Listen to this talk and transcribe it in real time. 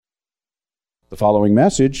The following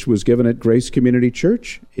message was given at Grace Community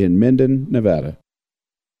Church in Minden, Nevada.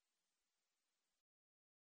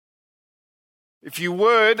 If you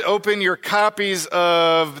would, open your copies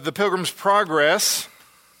of The Pilgrim's Progress.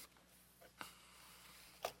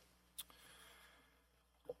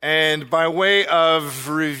 And by way of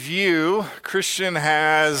review, Christian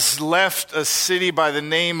has left a city by the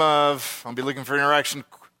name of, I'll be looking for interaction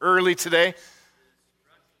early today,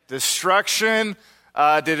 Destruction.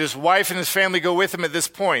 Did his wife and his family go with him at this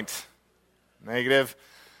point? Negative.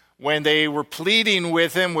 When they were pleading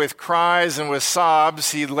with him with cries and with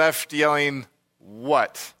sobs, he left yelling,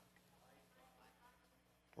 what?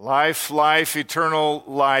 Life, life, eternal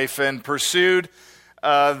life, and pursued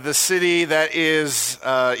the city that is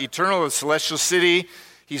eternal, the celestial city.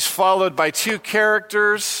 He's followed by two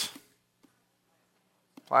characters.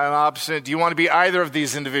 Plan opposite. Do you want to be either of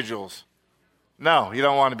these individuals? No, you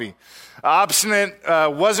don't want to be. Obstinate,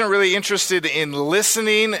 wasn't really interested in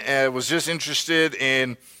listening, was just interested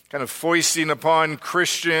in kind of foisting upon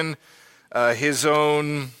Christian his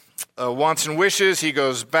own wants and wishes. He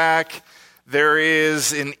goes back. There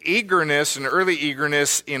is an eagerness, an early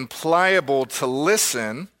eagerness in Pliable to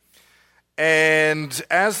listen. And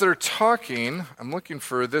as they're talking, I'm looking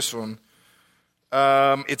for this one.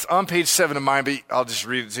 It's on page 7 of mine, but I'll just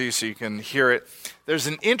read it to you so you can hear it. There's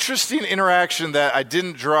an interesting interaction that I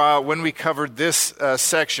didn't draw when we covered this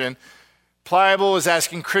section. Pliable is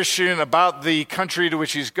asking Christian about the country to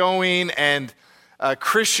which he's going, and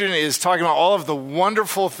Christian is talking about all of the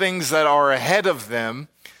wonderful things that are ahead of them.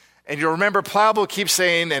 And you'll remember Pliable keeps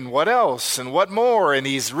saying, and what else, and what more? And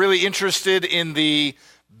he's really interested in the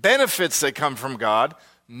benefits that come from God,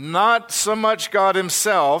 not so much God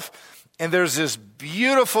himself. And there's this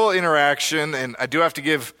beautiful interaction, and I do have to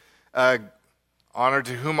give honor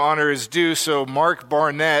to whom honor is due. So Mark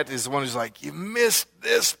Barnett is the one who's like, you missed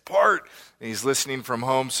this part. And he's listening from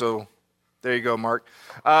home, so there you go, Mark.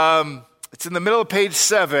 It's in the middle of page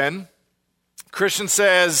 7. Christian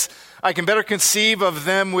says, I can better conceive of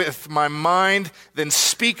them with my mind than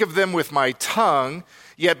speak of them with my tongue.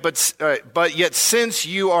 But yet since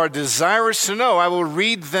you are desirous to know, I will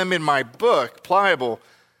read them in my book, Pliable.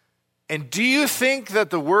 And do you think that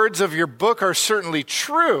the words of your book are certainly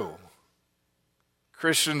true?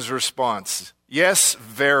 Christian's response, yes,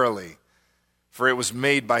 verily, for it was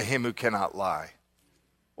made by him who cannot lie.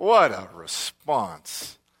 What a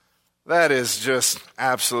response. That is just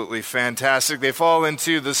absolutely fantastic. They fall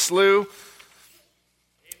into the slough,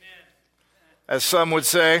 amen, as some would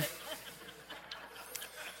say.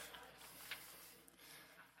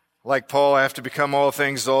 Like Paul, I have to become all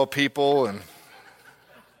things to all people, and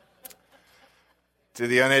to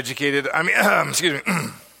the uneducated, excuse me.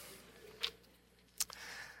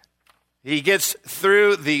 He gets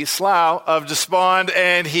through the slough of despond,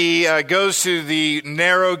 and he goes to the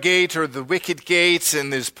narrow gate or the wicket gates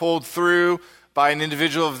and is pulled through by an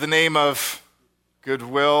individual of the name of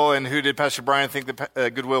Goodwill. And who did Pastor Brian think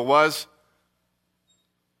that Goodwill was?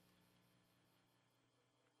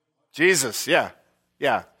 Jesus, yeah.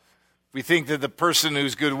 We think that the person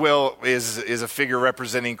whose Goodwill is a figure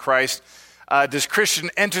representing Christ. Does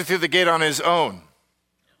Christian enter through the gate on his own?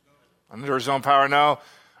 Under his own power? No.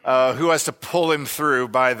 Who has to pull him through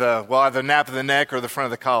by either the nape of the neck or the front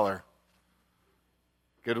of the collar?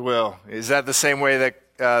 Goodwill. Is that the same way that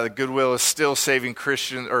the Goodwill is still saving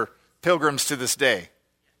Christians or pilgrims to this day?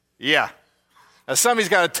 Yeah. Now some he's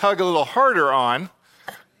got to tug a little harder on,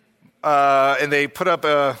 and they put up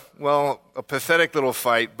a pathetic little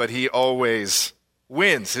fight, but he always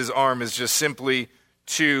wins. His arm is just simply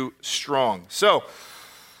too strong. So,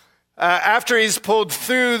 after he's pulled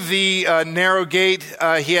through the narrow gate,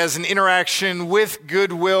 he has an interaction with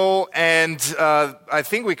Goodwill, and I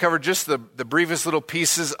think we covered just the briefest little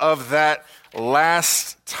pieces of that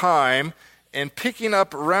last time. And picking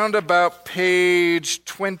up around about page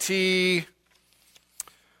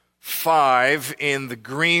 25 in the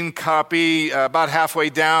green copy, about halfway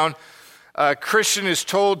down, Christian is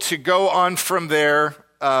told to go on from there,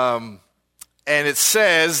 and it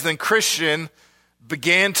says, then Christian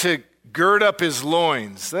began to gird up his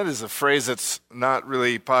loins. That is a phrase that's not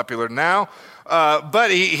really popular now.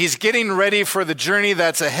 But he's getting ready for the journey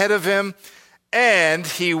that's ahead of him. And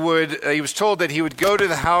he was told that he would go to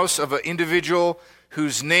the house of an individual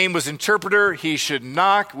whose name was Interpreter. He should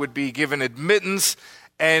knock, would be given admittance,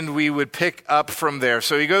 and we would pick up from there.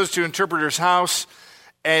 So he goes to Interpreter's house.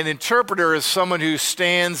 And Interpreter is someone who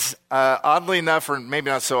stands, oddly enough, or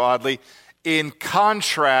maybe not so oddly, in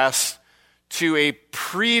contrast to a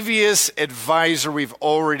previous advisor we've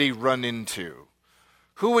already run into.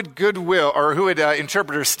 Who would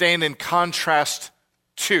Interpreter stand in contrast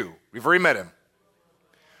to? We've already met him.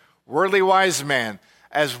 worldly wise man.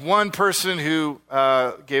 As one person who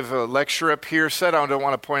gave a lecture up here said, I don't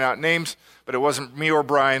want to point out names, but it wasn't me or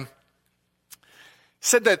Brian,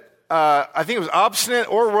 said that I think it was obstinate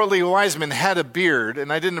or worldly wise man had a beard,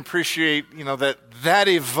 and I didn't appreciate, that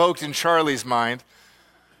evoked in Charlie's mind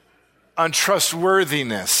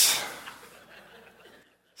untrustworthiness.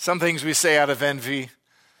 Some things we say out of envy,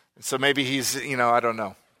 and so maybe he's, I don't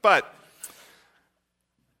know. But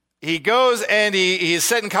he goes and he is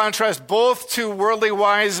set in contrast both to worldly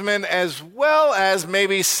wise men as well as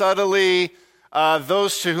maybe subtly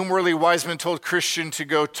those to whom worldly wise men told Christian to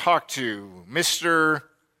go talk to, Mr.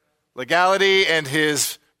 Legality and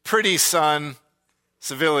his pretty son,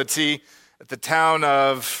 Civility, at the town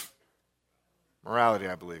of Morality,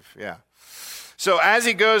 I believe. Yeah. So as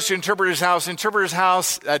he goes to Interpreter's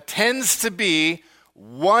house tends to be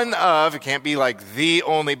one of, it can't be like the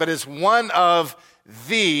only, but it's one of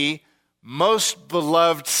the most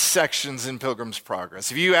beloved sections in Pilgrim's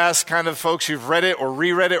Progress. If you ask kind of folks who've read it or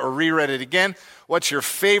reread it again, what's your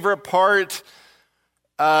favorite part?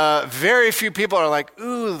 Very few people are like,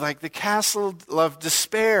 ooh, like the Castle of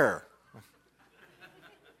Despair.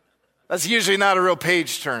 That's usually not a real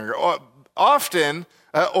page turner. Often,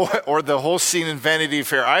 or the whole scene in Vanity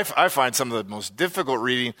Fair, I find some of the most difficult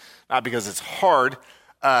reading, not because it's hard,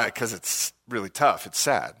 because it's really tough. It's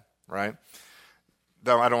sad, right?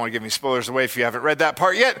 Though I don't want to give any spoilers away if you haven't read that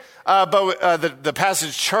part yet. But the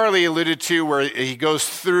passage Charlie alluded to where he goes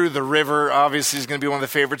through the river, obviously is going to be one of the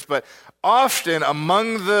favorites. But often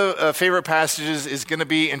among the favorite passages is going to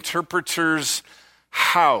be Interpreter's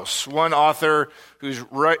House. One author who's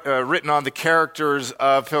written on the characters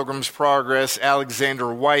of Pilgrim's Progress,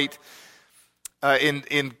 Alexander White,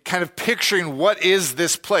 in kind of picturing what is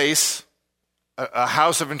this place, a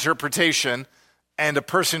house of interpretation, and a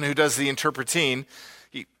person who does the interpreting.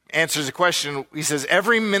 He answers a question. He says,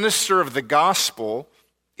 every minister of the gospel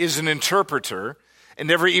is an interpreter, and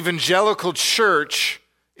every evangelical church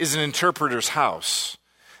is an interpreter's house.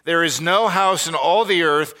 There is no house in all the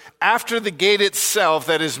earth after the gate itself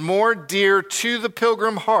that is more dear to the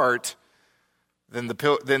pilgrim heart than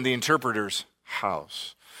the interpreter's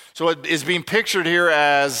house. So it is being pictured here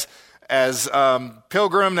as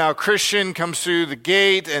pilgrim, now Christian, comes through the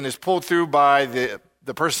gate and is pulled through by the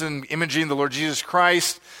person imaging the Lord Jesus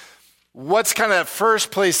Christ. What's kind of that first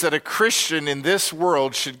place that a Christian in this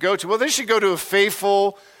world should go to? Well, they should go to a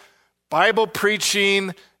faithful,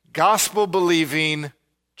 Bible-preaching, gospel-believing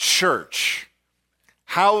church.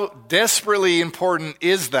 How desperately important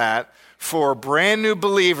is that for brand new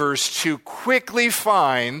believers to quickly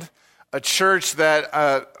find a church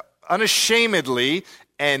that unashamedly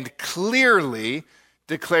and clearly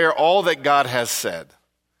declare all that God has said?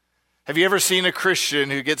 Have you ever seen a Christian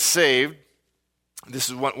who gets saved? This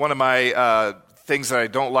is one of my things that I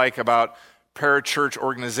don't like about parachurch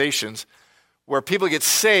organizations, where people get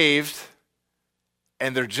saved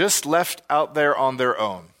and they're just left out there on their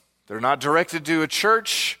own. They're not directed to a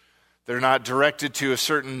church. They're not directed to a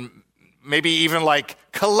certain, maybe even like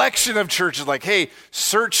collection of churches, like, hey,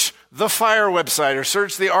 search the Fire website or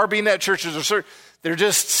search the RBNet churches or search. They're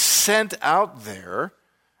just sent out there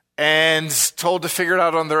and told to figure it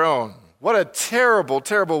out on their own. What a terrible,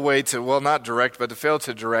 terrible way to, well, not direct, but to fail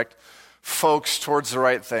to direct folks towards the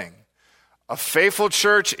right thing. A faithful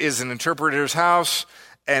church is an interpreter's house,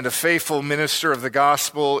 and a faithful minister of the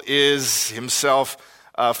gospel is himself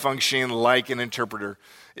functioning like an interpreter.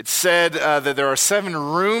 It's said that there are 7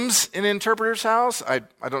 rooms in an interpreter's house. I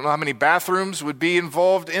don't know how many bathrooms would be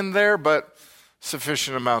involved in there, but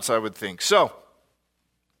sufficient amounts, I would think. So,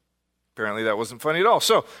 apparently that wasn't funny at all.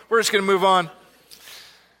 So, we're just going to move on.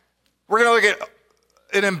 We're going to look at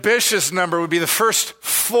an ambitious number, would be the first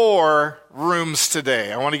 4 rooms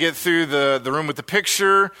today. I want to get through the room with the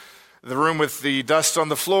picture, the room with the dust on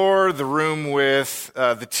the floor, the room with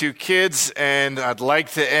the 2 kids, and I'd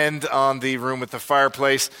like to end on the room with the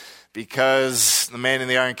fireplace because the man in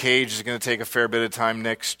the iron cage is going to take a fair bit of time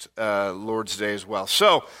next Lord's Day as well.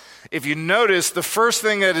 So, if you notice, the first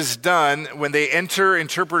thing that is done when they enter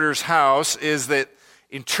interpreter's house is that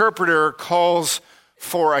interpreter calls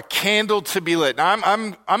for a candle to be lit. Now,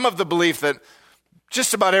 I'm of the belief that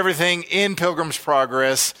just about everything in Pilgrim's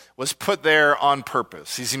Progress was put there on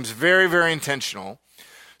purpose. He seems very, very intentional.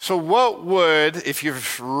 So what would, if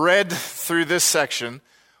you've read through this section,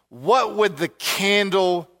 what would the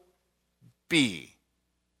candle be?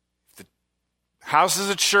 The house is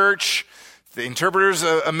a church, the interpreter's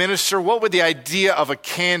a minister. What would the idea of a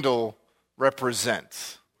candle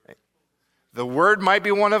represent? The Word might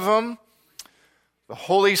be one of them. The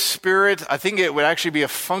Holy Spirit, I think it would actually be a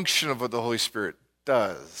function of what the Holy Spirit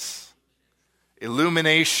does.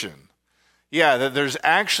 Illumination. Yeah, that there's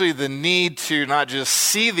actually the need to not just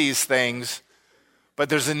see these things, but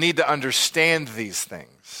there's a need to understand these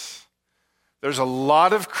things. There's a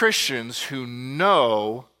lot of Christians who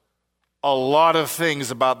know a lot of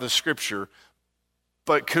things about the Scripture,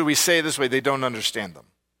 but could we say it this way? They don't understand them.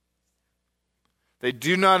 They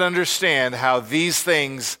do not understand how these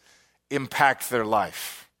things impact their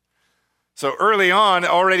life. So early on,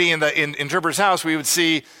 already in Interpreter's House, we would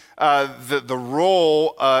see the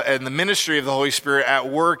role and the ministry of the Holy Spirit at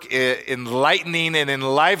work enlightening and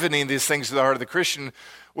enlivening these things to the heart of the Christian,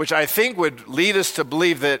 which I think would lead us to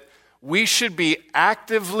believe that we should be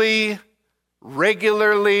actively,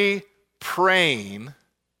 regularly praying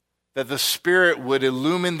that the Spirit would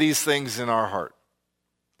illumine these things in our heart.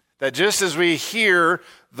 That just as we hear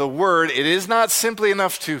the word, it is not simply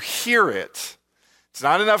enough to hear it. It's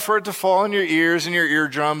not enough for it to fall in your ears and your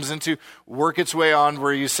eardrums and to work its way on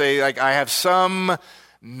where you say, like, I have some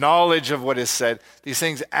knowledge of what is said. These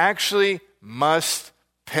things actually must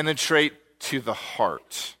penetrate to the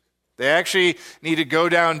heart. They actually need to go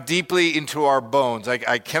down deeply into our bones.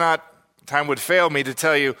 I cannot, time would fail me to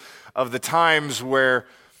tell you of the times where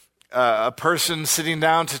a person sitting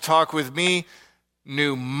down to talk with me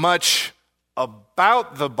knew much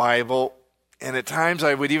about the Bible, and at times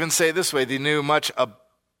I would even say it this way, they knew much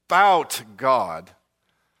about God,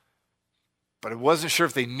 but I wasn't sure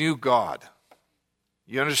if they knew God.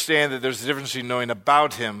 You understand that there's a difference between knowing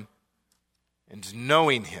about Him and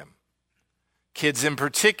knowing Him. Kids in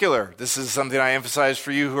particular, this is something I emphasize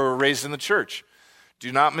for you who are raised in the church.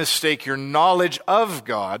 Do not mistake your knowledge of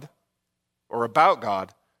God or about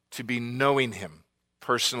God to be knowing Him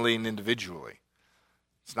personally and individually.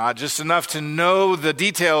 It's not just enough to know the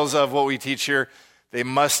details of what we teach here. They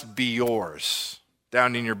must be yours,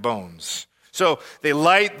 down in your bones. So they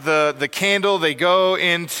light the candle. They go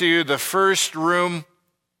into the first room.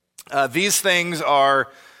 These things are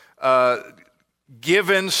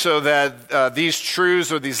given so that these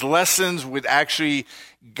truths or these lessons would actually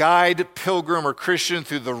guide pilgrim or Christian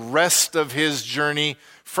through the rest of his journey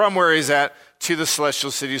from where he's at to the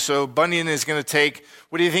celestial city. So Bunyan is going to take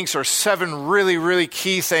what he thinks are 7 really, really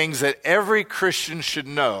key things that every Christian should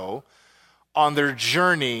know on their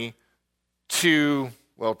journey to,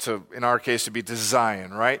 in our case, to be to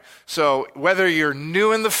Zion, right? So whether you're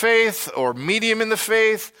new in the faith or medium in the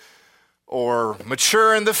faith or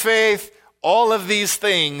mature in the faith, all of these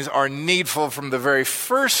things are needful from the very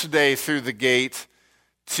first day through the gate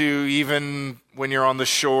to even when you're on the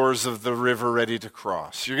shores of the river ready to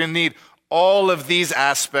cross. You're going to need all of these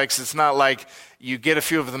aspects. It's not like you get a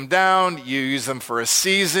few of them down, you use them for a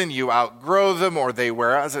season, you outgrow them, or they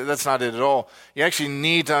wear out. That's not it at all. You actually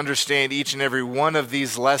need to understand each and every one of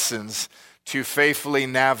these lessons to faithfully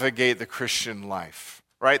navigate the Christian life,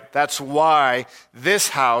 right? That's why this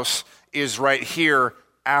house is right here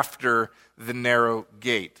after the narrow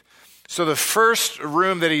gate. So the first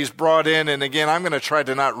room that he's brought in, and again, I'm going to try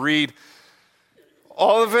to not read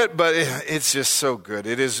all of it, but it's just so good.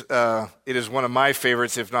 It is one of my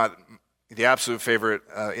favorites, if not the absolute favorite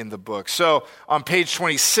in the book. So on page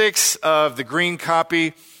 26 of the green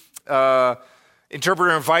copy,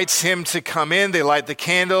 interpreter invites him to come in. They light the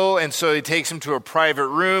candle, and so he takes him to a private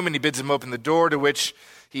room, and he bids him open the door, to which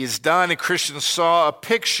he is done. And Christian saw a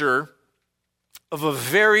picture of a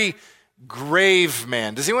very grave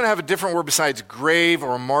man. Does anyone have a different word besides grave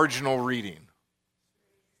or marginal reading?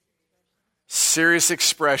 Serious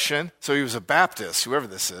expression. So he was a Baptist, whoever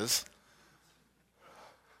this is.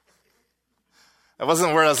 That wasn't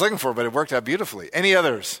the word I was looking for, but it worked out beautifully. Any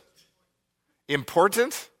others?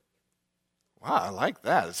 Important? Wow, I like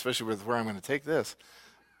that, especially with where I'm going to take this.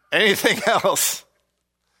 Anything else?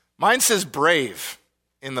 Mine says brave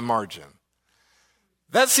in the margin.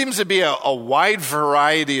 That seems to be a wide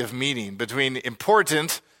variety of meaning between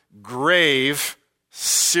important, grave,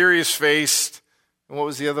 serious-faced, and what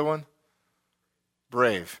was the other one?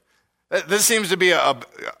 Brave. This seems to be a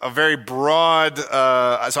very broad,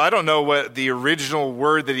 so I don't know what the original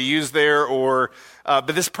word that he used there, but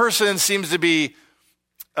this person seems to be,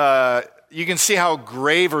 you can see how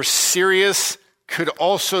grave or serious could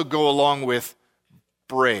also go along with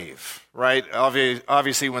brave, right?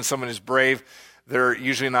 Obviously, when someone is brave, they're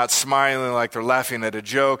usually not smiling like they're laughing at a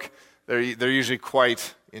joke. They're usually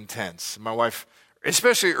quite intense. My wife,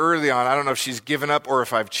 especially early on, I don't know if she's given up or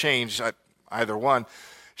if I've changed, either one.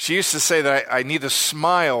 She used to say that I need to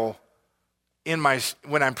smile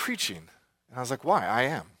when I'm preaching. And I was like, why? I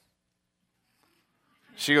am.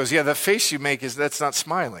 She goes, yeah, the face you make that's not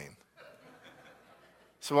smiling.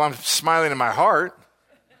 So I'm smiling in my heart.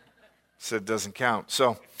 So it doesn't count.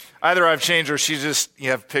 So either I've changed or you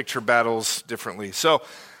have picked her battles differently. So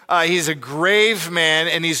He's a grave man,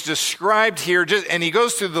 and he's described here, and he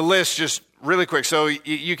goes through the list just really quick. So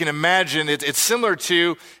you can imagine it's similar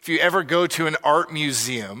to if you ever go to an art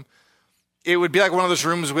museum. It would be like one of those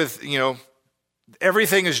rooms with,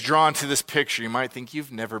 everything is drawn to this picture. You might think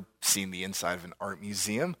you've never seen the inside of an art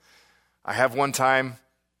museum. I have one time,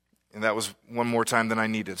 and that was one more time than I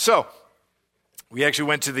needed. So we actually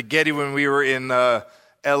went to the Getty when we were in LA,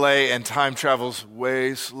 and time travels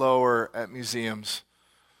way slower at museums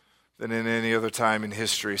than in any other time in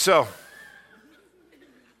history. So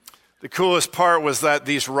the coolest part was that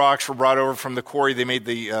these rocks were brought over from the quarry they made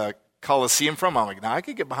the Colosseum from. I'm like, I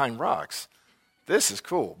could get behind rocks. This is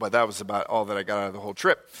cool. But that was about all that I got out of the whole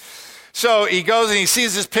trip. So he goes and he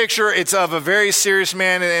sees this picture. It's of a very serious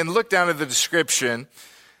man. And look down at the description.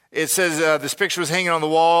 It says this picture was hanging on the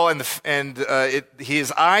wall, and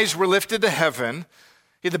his eyes were lifted to heaven.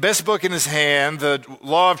 He had the best book in his hand. The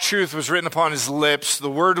law of truth was written upon his lips. The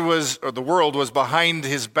world was behind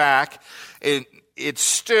his back. It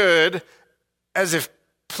stood as if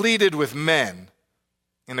pleated with men,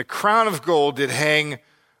 and a crown of gold did hang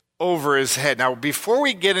over his head. Now, before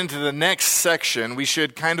we get into the next section, we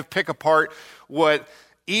should kind of pick apart what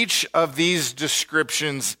each of these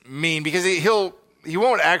descriptions mean, because he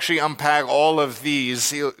won't actually unpack all of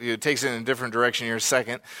these. He takes it in a different direction here in a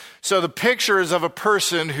second. So the picture is of a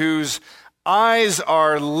person whose eyes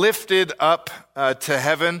are lifted up to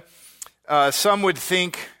heaven. Some would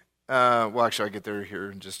think, actually I'll get there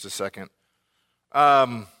here in just a second.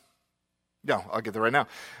 No, I'll get there right now.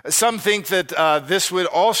 Some think that this would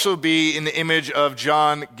also be in the image of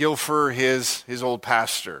John Gilfer, his old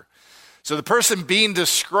pastor. So the person being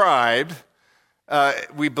described,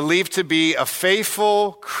 we believe to be a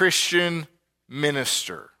faithful Christian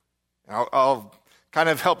minister. I'll kind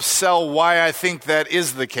of help sell why I think that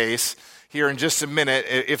is the case here in just a minute.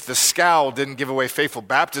 If the scowl didn't give away faithful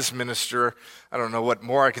Baptist minister, I don't know what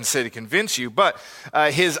more I can say to convince you. But so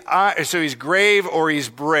he's grave or he's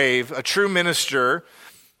brave, a true minister.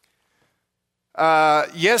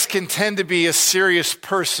 Yes, can tend to be a serious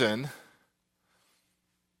person.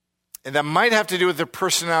 And that might have to do with their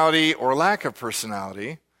personality or lack of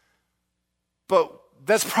personality. But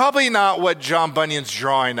that's probably not what John Bunyan's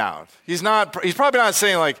drawing out. He's probably not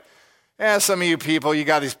saying like, some of you people, you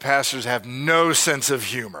got these pastors have no sense of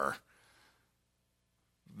humor.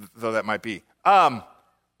 Though that might be.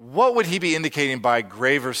 What would he be indicating by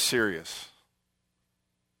grave or serious?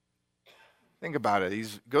 Think about it. He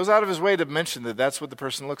goes out of his way to mention that that's what the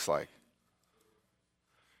person looks like.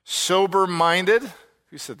 Sober-minded.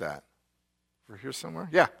 Who said that? We're here somewhere?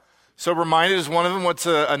 Yeah. Sober-minded is one of them. What's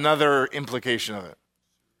another implication of it?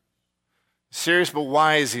 Serious, but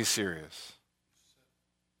why is he serious?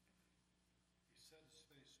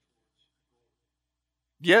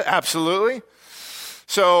 Yeah, absolutely.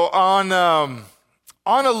 So on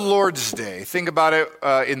a Lord's Day, think about it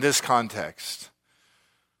in this context.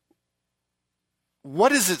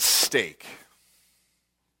 What is at stake?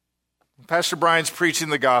 Pastor Brian's preaching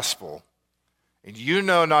the gospel, and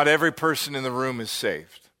not every person in the room is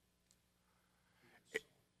saved.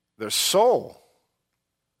 Their soul.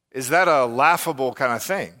 Is that a laughable kind of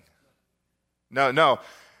thing? No.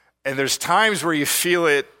 And there's times where you feel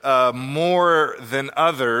it more than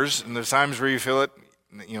others, and there's times where you feel it,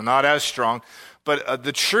 not as strong. But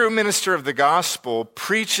the true minister of the gospel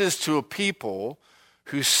preaches to a people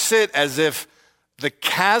who sit as if the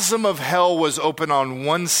chasm of hell was open on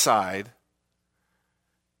one side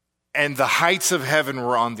and the heights of heaven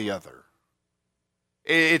were on the other.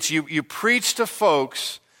 It's you preach to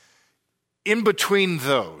folks in between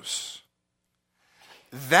those.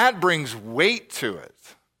 That brings weight to it.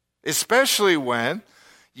 Especially when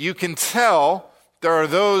you can tell there are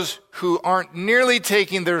those who aren't nearly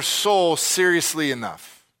taking their soul seriously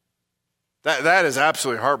enough. That is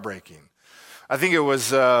absolutely heartbreaking. I think it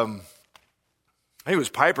was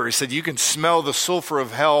Piper. He said you can smell the sulfur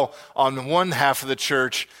of hell on one half of the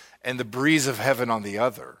church and the breeze of heaven on the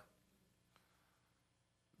other.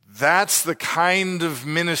 That's the kind of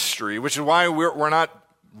ministry, which is why we're not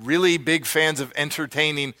really big fans of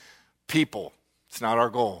entertaining people. It's not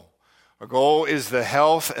our goal. Our goal is the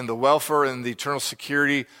health and the welfare and the eternal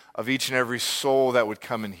security of each and every soul that would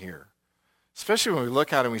come in here. Especially when we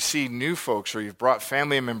look at it and we see new folks, or you've brought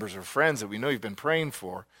family members or friends that we know you've been praying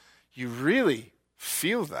for. You really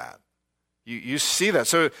feel that. You see that.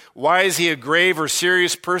 So why is he a grave or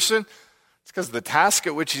serious person? It's because the task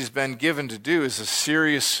at which he's been given to do is a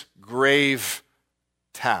serious, grave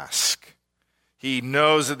task. He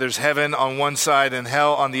knows that there's heaven on one side and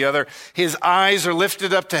hell on the other. His eyes are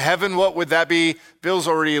lifted up to heaven. What would that be? Bill's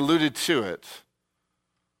already alluded to it.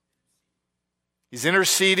 He's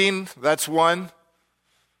interceding. That's one.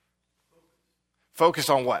 Focused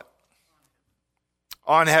on what?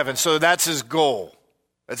 On heaven. So that's his goal.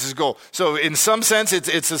 That's his goal. So in some sense,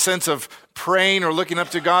 it's a sense of praying or looking up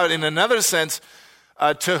to God. In another sense,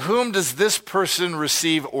 to whom does this person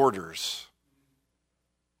receive orders?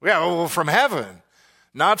 Yeah, well, from heaven,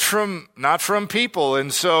 not from people.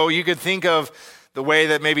 And so you could think of the way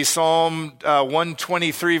that maybe Psalm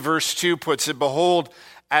 123 verse 2 puts it, behold,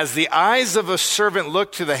 as the eyes of a servant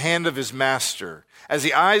look to the hand of his master, as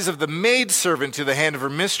the eyes of the maidservant to the hand of her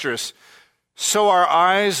mistress, so our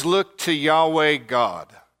eyes look to Yahweh God.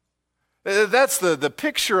 That's the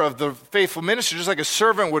picture of the faithful minister, just like a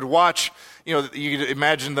servant would watch. You could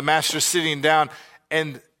imagine the master sitting down,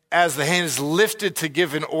 and as the hand is lifted to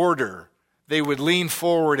give an order, they would lean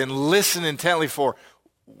forward and listen intently for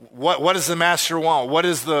what does the master want? What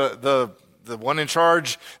is the one in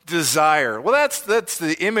charge desire? Well, that's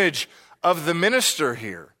the image of the minister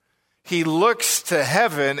here. He looks to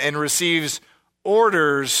heaven and receives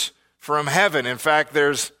orders from heaven. In fact,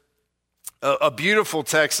 there's a beautiful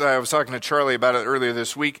text. I was talking to Charlie about it earlier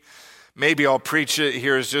this week. Maybe I'll preach it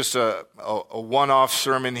here as just a one-off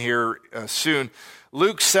sermon here soon.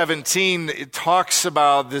 Luke 17, it talks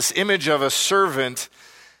about this image of a servant.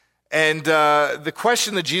 And the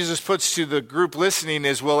question that Jesus puts to the group listening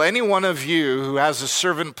is, will any one of you who has a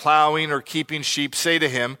servant plowing or keeping sheep say to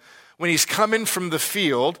him, when he's coming from the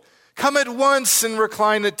field, come at once and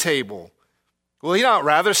recline at table? Will he not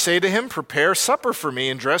rather say to him, prepare supper for me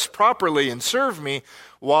and dress properly and serve me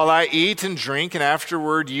while I eat and drink, and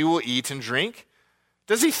afterward you will eat and drink?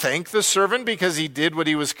 Does he thank the servant because he did what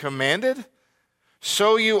he was commanded?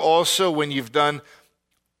 So you also, when you've done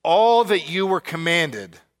all that you were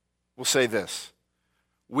commanded, will say this,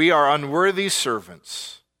 we are unworthy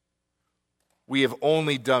servants. We have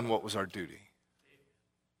only done what was our duty.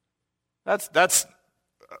 That's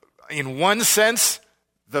in one sense,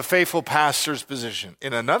 the faithful pastor's position.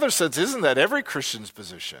 In another sense, isn't that every Christian's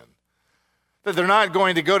position? That they're not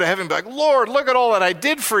going to go to heaven and be like, Lord, look at all that I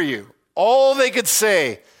did for you. All they could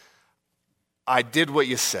say, I did what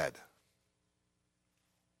you said.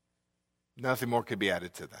 Nothing more could be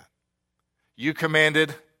added to that. You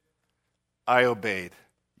commanded, I obeyed.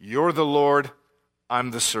 You're the Lord,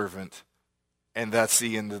 I'm the servant. And that's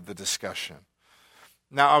the end of the discussion.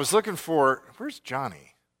 Now, I was looking for, where's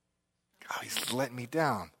Johnny? Oh, he's letting me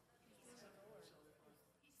down.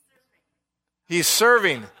 He's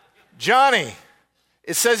serving. Johnny,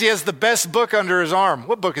 it says he has the best book under his arm.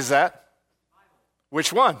 What book is that?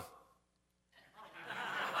 Which one?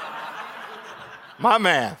 My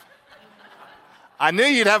man. I knew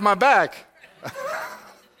you'd have my back.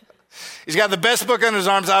 He's got the best book under his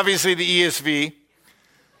arms, obviously the ESV.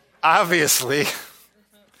 Obviously.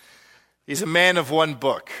 He's a man of one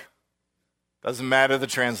book. Doesn't matter the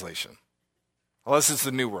translation. Unless it's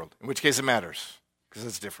the New World, in which case it matters, because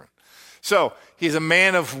it's different. So, he's a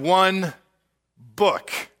man of one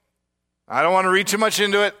book. I don't want to read too much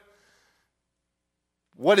into it.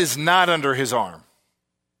 What is not under his arm?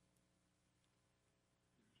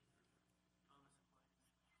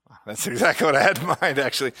 That's exactly what I had in mind,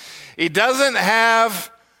 actually. He doesn't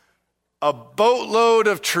have a boatload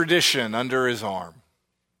of tradition under his arm.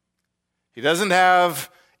 He doesn't have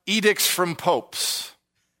edicts from popes.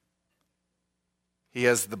 He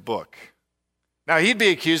has the book. Now, he'd be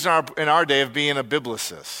accused in our day of being a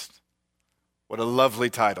biblicist. What a lovely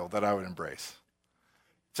title that I would embrace.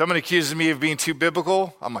 Someone accuses me of being too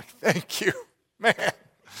biblical. I'm like, thank you, man.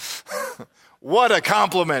 What a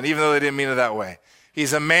compliment, even though they didn't mean it that way.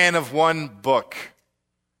 He's a man of one book.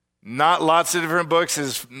 Not lots of different books.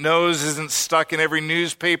 His nose isn't stuck in every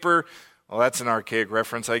newspaper. Well, that's an archaic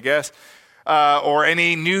reference, I guess. Or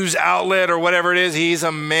any news outlet or whatever it is. He's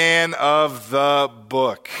a man of the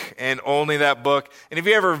book and only that book. And if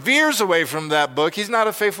he ever veers away from that book, he's not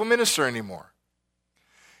a faithful minister anymore.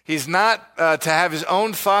 He's not to have his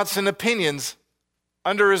own thoughts and opinions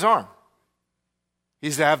under his arm.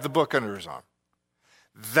 He's to have the book under his arm.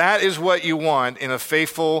 That is what you want in a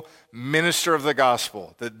faithful minister of the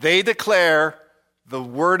gospel, that they declare the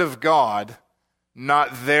word of God,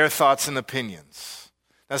 not their thoughts and opinions.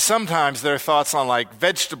 Now, sometimes their thoughts on like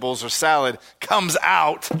vegetables or salad comes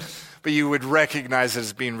out, but you would recognize it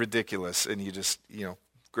as being ridiculous, and you just,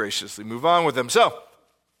 graciously move on with them. So,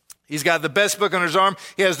 he's got the best book under his arm.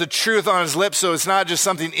 He has the truth on his lips, so it's not just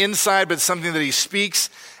something inside, but something that he speaks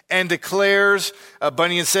and declares.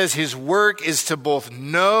 Bunyan says his work is to both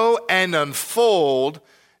know and unfold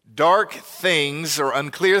dark things or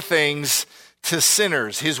unclear things to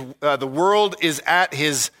sinners. The world is at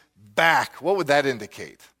his back. What would that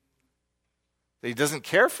indicate? That he doesn't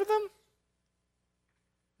care for them?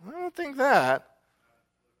 I don't think that.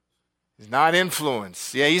 He's not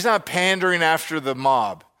influenced. Yeah, he's not pandering after the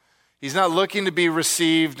mob. He's not looking to be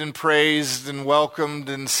received and praised and welcomed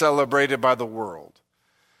and celebrated by the world.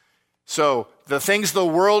 So the things the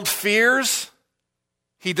world fears,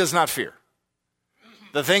 he does not fear.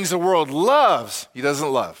 The things the world loves, he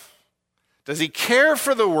doesn't love. Does he care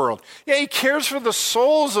for the world? Yeah, he cares for the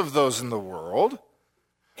souls of those in the world,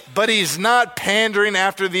 but he's not pandering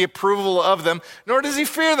after the approval of them, nor does he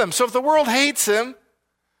fear them. So if the world hates him,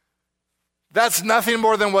 that's nothing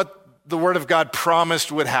more than what the Word of God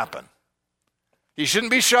promised would happen. He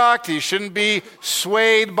shouldn't be shocked. He shouldn't be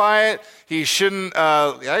swayed by it. He shouldn't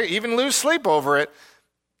even lose sleep over it.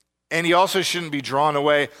 And he also shouldn't be drawn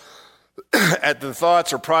away at the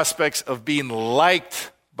thoughts or prospects of being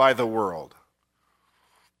liked by the world.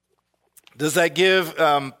 Does that give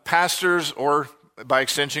pastors or, by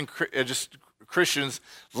extension, just Christians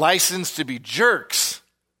license to be jerks?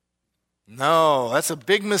 No, that's a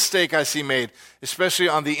big mistake I see made, especially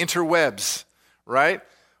on the interwebs, right?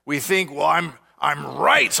 We think, well, I'm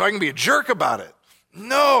right, so I can be a jerk about it.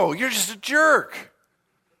 No, you're just a jerk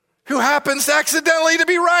who happens accidentally to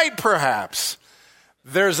be right, perhaps.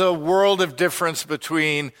 There's a world of difference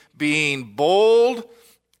between being bold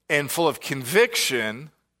and full of conviction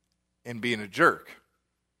and being a jerk.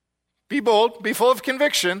 Be bold, be full of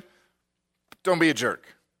conviction, but don't be a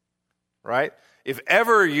jerk, right? If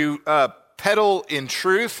ever you peddle in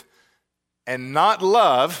truth and not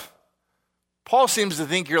love, Paul seems to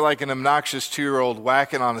think you're like an obnoxious 2-year-old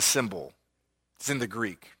whacking on a cymbal. It's in the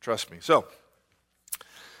Greek, trust me. So,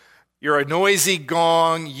 you're a noisy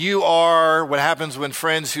gong. You are what happens when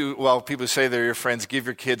friends people say they're your friends, give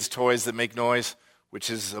your kids toys that make noise, which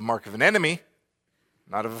is a mark of an enemy,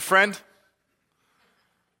 not of a friend.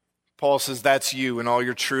 Paul says that's you and all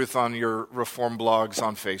your truth on your reform blogs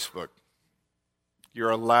on Facebook. You're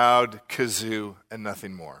a loud kazoo and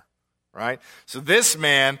nothing more, right? So this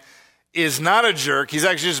man is not a jerk. He's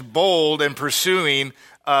actually just bold and pursuing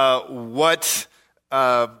what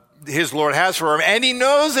his Lord has for him, and he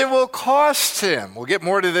knows it will cost him. We'll get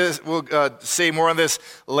more to this. We'll say more on this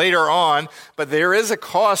later on, but there is a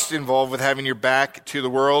cost involved with having your back to the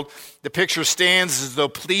world. The picture stands as though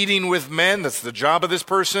pleading with men. That's the job of this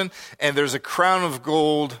person, and there's a crown of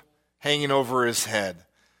gold hanging over his head.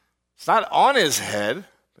 It's not on his head,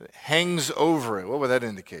 but it hangs over it. What would that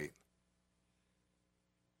indicate?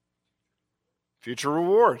 Future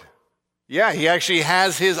reward. Yeah, he actually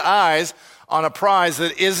has his eyes on a prize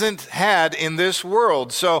that isn't had in this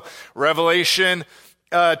world. So Revelation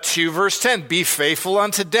 2 verse 10, be faithful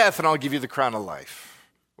unto death and I'll give you the crown of life.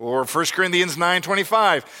 Or 1 Corinthians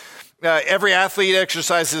 9:25, every athlete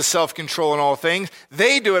exercises self-control in all things.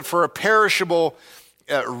 They do it for a perishable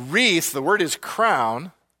wreath, the word is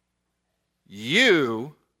crown,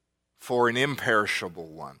 you for an imperishable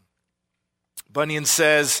one. Bunyan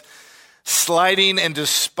says, sliding and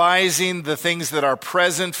despising the things that are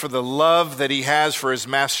present for the love that he has for his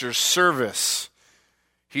master's service.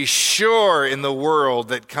 He's sure in the world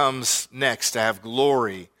that comes next to have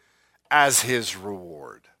glory as his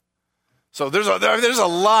reward. So there's a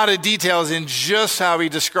lot of details in just how he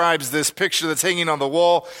describes this picture that's hanging on the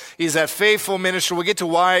wall. He's that faithful minister. We'll get to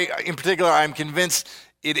why, in particular, I'm convinced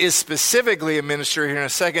it is specifically a minister here in a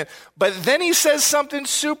second. But then he says something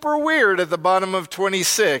super weird at the bottom of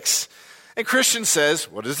 26. And Christian says,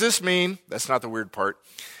 what does this mean? That's not the weird part.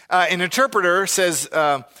 An interpreter says,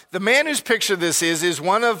 the man whose picture this is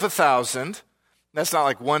one of 1,000. That's not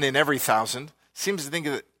like one in every 1,000. Seems to think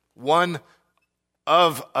of it, one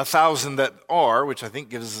of 1,000 that are, which I think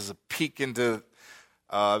gives us a peek into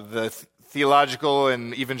the theological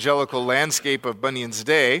and evangelical landscape of Bunyan's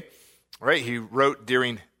day. Right? He wrote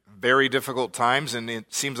during very difficult times, and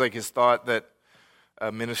it seems like his thought that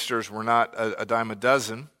ministers were not a dime a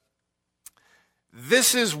dozen.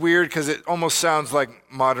 This is weird because it almost sounds like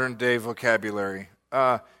modern day vocabulary.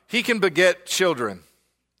 He can beget children,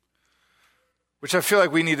 which I feel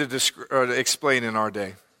like we need to explain in our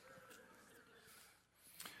day.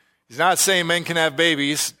 He's not saying men can have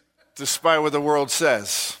babies, despite what the world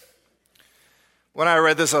says. When I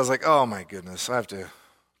read this, I was like, oh my goodness, I have to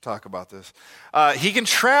talk about this. He can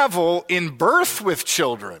travel in birth with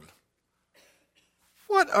children.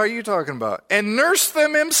 What are you talking about? And nurse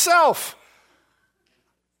them himself.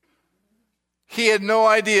 He had no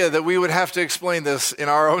idea that we would have to explain this in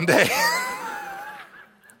our own day.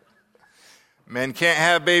 Men can't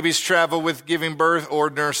have babies travel with giving birth or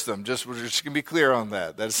nurse them. We're just going to be clear on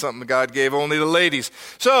that. That is something God gave only to ladies.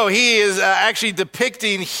 So he is actually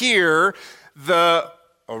depicting here a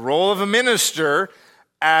role of a minister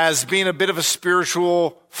as being a bit of a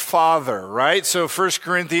spiritual father, right? So 1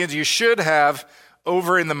 Corinthians, you should have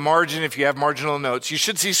over in the margin, if you have marginal notes, you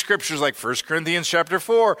should see scriptures like 1 Corinthians chapter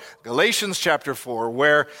 4, Galatians chapter 4,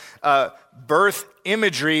 where birth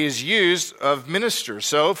imagery is used of ministers.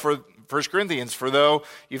 So for 1 Corinthians, for though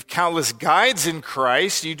you've countless guides in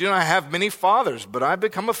Christ, you do not have many fathers, but I've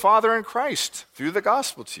become a father in Christ through the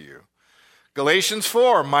gospel to you. Galatians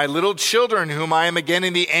 4, my little children, whom I am again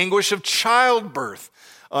in the anguish of childbirth,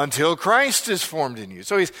 until Christ is formed in you.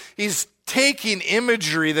 So he's taking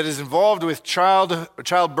imagery that is involved with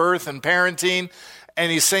childbirth and parenting,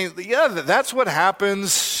 and he's saying, yeah, that's what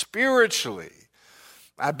happens spiritually.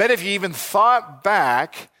 I bet if you even thought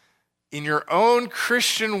back in your own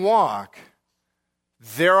Christian walk,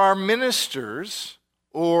 there are ministers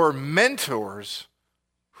or mentors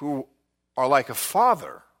who are like a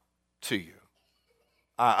father to you.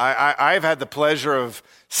 I've had the pleasure of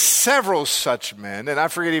several such men, and I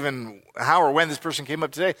forget even how or when this person came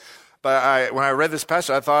up today, but when I read this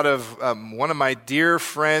passage, I thought of one of my dear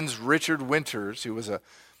friends, Richard Winters, who was an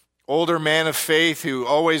older man of faith who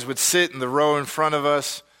always would sit in the row in front of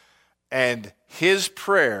us, and his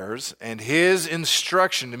prayers and his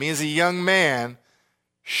instruction to me as a young man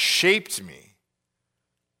shaped me.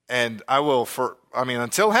 And I will,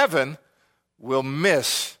 until heaven, will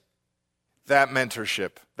miss that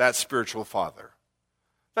mentorship, that spiritual father.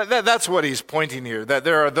 That's what he's pointing here, that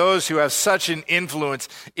there are those who have such an influence,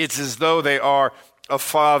 it's as though they are a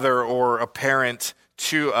father or a parent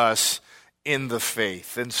to us in the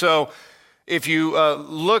faith. And so if you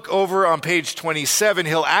look over on page 27,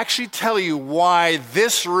 he'll actually tell you why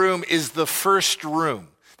this room is the first room.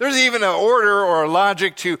 There's even an order or a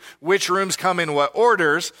logic to which rooms come in what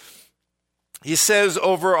orders. He says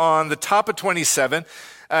over on the top of 27,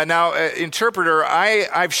 interpreter,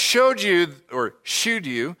 I've showed you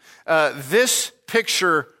this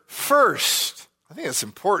picture first. I think it's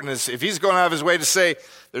important. If he's going out of his way to say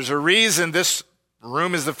there's a reason this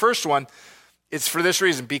room is the first one, it's for this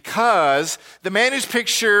reason. Because the man whose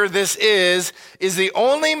picture this is the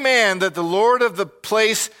only man that the Lord of the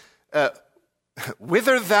place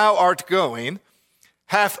whither thou art going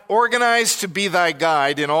hath organized to be thy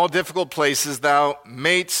guide in all difficult places thou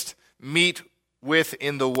mayst meet with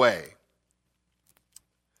in the way.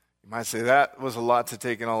 You might say that was a lot to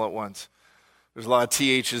take in all at once. There's a lot of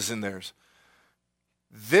THs in there.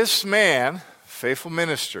 This man, faithful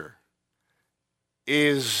minister,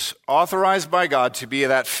 is authorized by God to be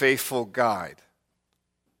that faithful guide.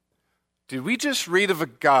 Did we just read of a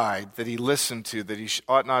guide that he listened to that he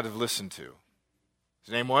ought not have listened to?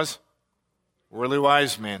 His name was? Worldly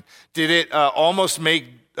wise man. Did it almost make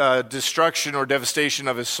destruction or devastation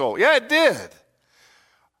of his soul? Yeah, it did.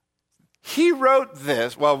 He wrote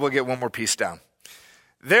this. Well, we'll get one more piece down.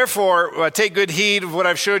 Therefore, take good heed of what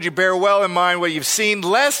I've showed you. Bear well in mind what you've seen,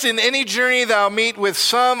 lest in any journey thou meet with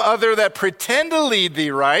some other that pretend to lead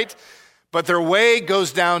thee right, but their way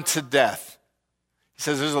goes down to death. He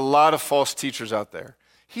says there's a lot of false teachers out there.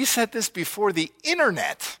 He said this before the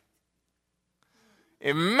internet.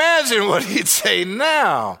 Imagine what he'd say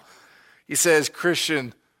now. He says,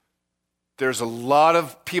 Christian, there's a lot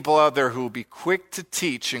of people out there who will be quick to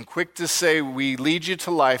teach and quick to say, we lead you to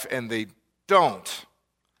life, and they don't.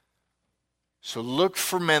 So look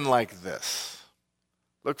for men like this.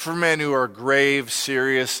 Look for men who are grave,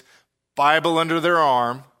 serious, Bible under their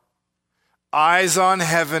arm, eyes on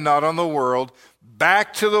heaven, not on the world,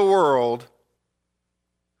 back to the world,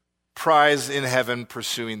 prize in heaven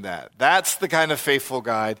pursuing that. That's the kind of faithful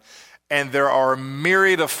guide, and there are a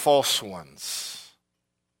myriad of false ones.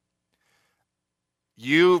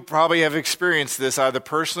 You probably have experienced this either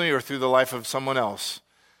personally or through the life of someone else.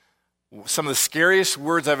 Some of the scariest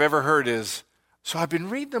words I've ever heard is, so I've been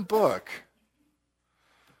reading a book.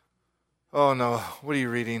 Oh no, what are you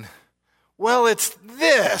reading? Well, it's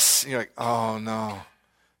this. And you're like, oh no.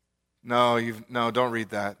 No, don't read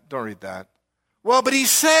that. Don't read that. Well, but he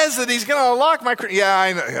says that he's going to unlock my... Yeah,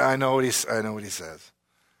 I know what he says.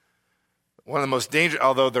 One of the most dangerous,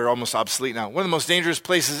 although they're almost obsolete now, one of the most dangerous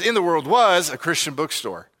places in the world was a Christian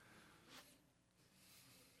bookstore.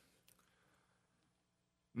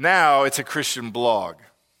 Now it's a Christian blog.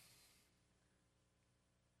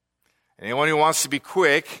 Anyone who wants to be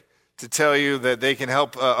quick to tell you that they can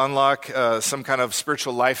help unlock some kind of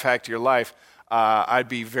spiritual life hack to your life, I'd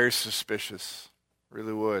be very suspicious.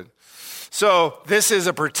 Really would. So this is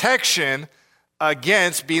a protection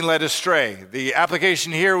against being led astray. The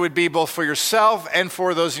application here would be both for yourself and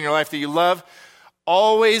for those in your life that you love.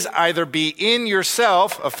 Always either be in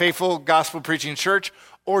yourself, a faithful gospel preaching church,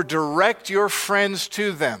 or direct your friends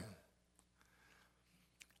to them.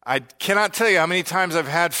 I cannot tell you how many times I've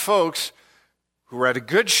had folks who are at a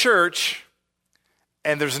good church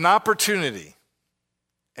and there's an opportunity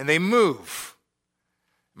and they move.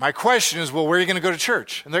 My question is, well, where are you going to go to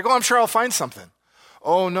church? And they go, I'm sure I'll find something.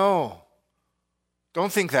 Oh, no.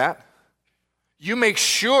 Don't think that. You make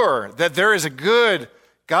sure that there is a good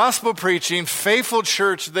gospel preaching, faithful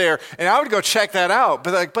church there. And I would go check that out.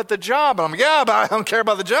 But the job, I'm like, yeah, but I don't care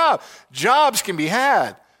about the job. Jobs can be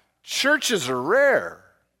had. Churches are rare.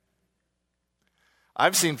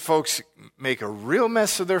 I've seen folks make a real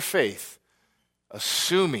mess of their faith,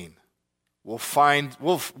 assuming we'll find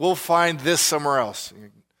this somewhere else.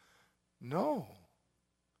 No.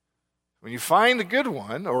 When you find a good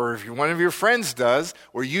one, or if one of your friends does,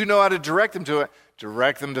 or you know how to direct them to it,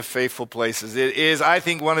 direct them to faithful places. It is, I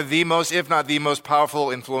think, one of the most, if not the most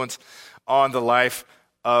powerful influence on the life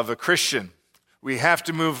of a Christian. We have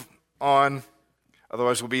to move on,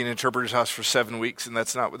 otherwise we'll be in Interpreter's House for 7 weeks, and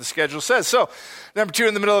that's not what the schedule says. So, number 2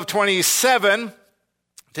 in the middle of 27,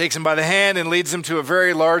 takes him by the hand and leads him to a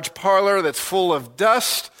very large parlor that's full of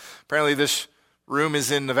dust. Apparently this room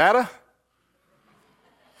is in Nevada.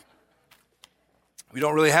 We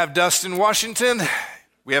don't really have dust in Washington.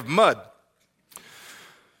 We have mud.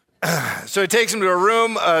 So he takes him to a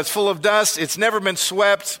room. It's full of dust. It's never been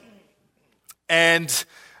swept. And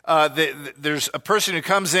there's a person who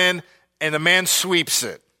comes in, and the man sweeps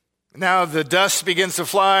it. Now the dust begins to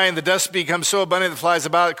fly, and the dust becomes so abundant it flies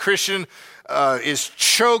about. Christian is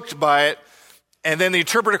choked by it. And then the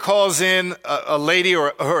interpreter calls in a lady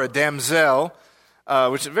or a damsel,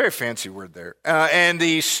 which is a very fancy word there. And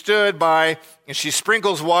he stood by, and she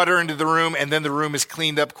sprinkles water into the room, and then the room is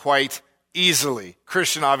cleaned up quite easily.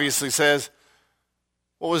 Christian obviously says,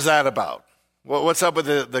 what was that about? What's up with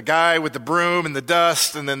the guy with the broom and the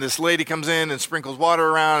dust, and then this lady comes in and sprinkles water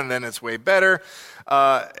around, and then it's way better.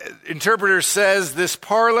 Interpreter says this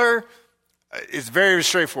parlor is very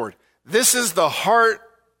straightforward. This is the heart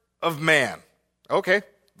of man. Okay,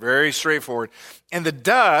 very straightforward. And the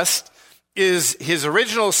dust is his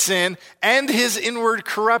original sin and his inward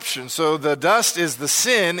corruption. So the dust is the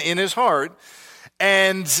sin in his heart,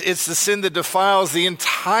 and it's the sin that defiles the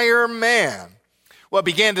entire man. What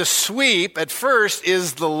began to sweep at first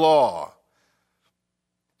is the law.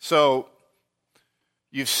 So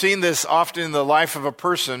you've seen this often in the life of a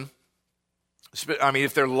person. I mean,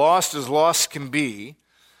 if they're lost as lost can be,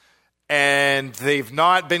 and they've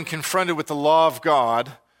not been confronted with the law of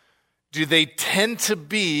God, do they tend to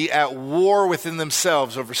be at war within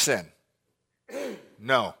themselves over sin?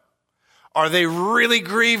 No. Are they really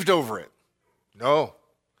grieved over it? No.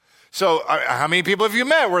 So how many people have you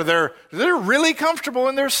met where they're really comfortable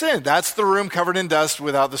in their sin? That's the room covered in dust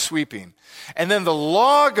without the sweeping. And then the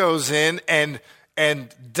law goes in and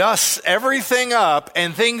dusts everything up,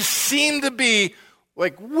 and things seem to be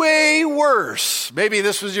like way worse. Maybe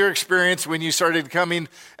this was your experience when you started coming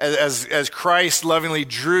as Christ lovingly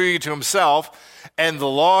drew you to himself, and the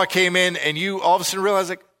law came in, and you all of a sudden realized,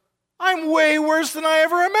 like, I'm way worse than I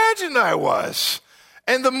ever imagined I was.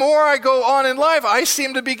 And the more I go on in life, I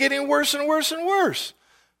seem to be getting worse and worse and worse.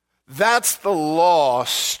 That's the law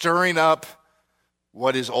stirring up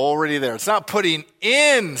what is already there. It's not putting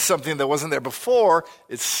in something that wasn't there before.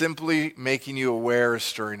 It's simply making you aware,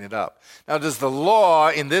 stirring it up. Now, does the law,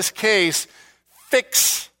 in this case,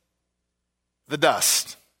 fix the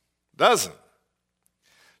dust? Doesn't.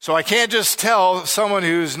 So I can't just tell someone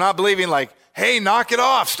who's not believing, like, hey, knock it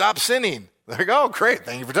off, stop sinning. They go, oh, great,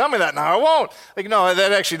 thank you for telling me that. Now I won't. Like, no,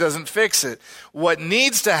 that actually doesn't fix it. What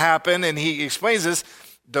needs to happen, and he explains this,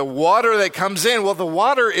 the water that comes in, well, the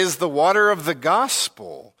water is the water of the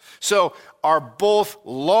gospel. So are both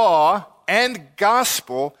law and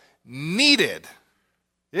gospel needed?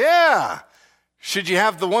 Yeah. Should you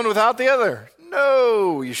have the one without the other?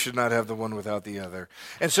 No, you should not have the one without the other.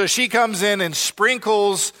 And so she comes in and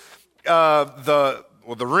sprinkles the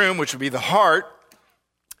room, which would be the heart,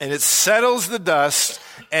 and it settles the dust,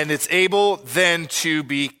 and it's able then to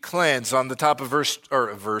be cleansed. On the top of verse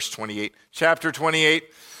 28, chapter 28,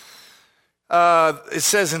 it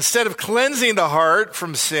says, instead of cleansing the heart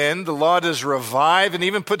from sin, the law does revive and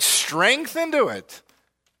even put strength into it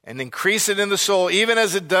and increase it in the soul, even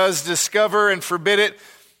as it does discover and forbid it,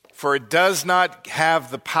 for it does not have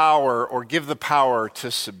the power or give the power to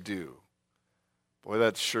subdue. Boy,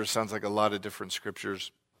 that sure sounds like a lot of different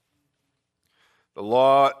scriptures. The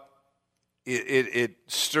law, it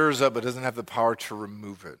stirs up, but doesn't have the power to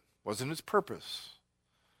remove it. Wasn't its purpose.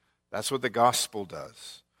 That's what the gospel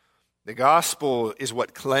does. The gospel is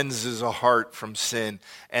what cleanses a heart from sin.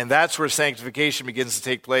 And that's where sanctification begins to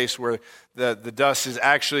take place, where the dust is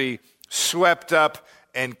actually swept up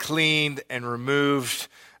and cleaned and removed.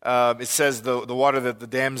 It says the water that the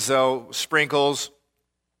damsel sprinkles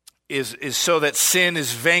is so that sin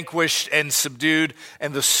is vanquished and subdued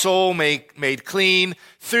and the soul made clean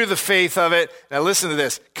through the faith of it. Now listen to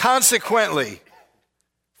this. Consequently,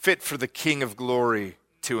 fit for the King of glory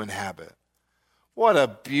to inhabit. What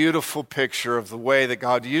a beautiful picture of the way that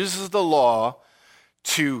God uses the law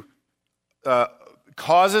to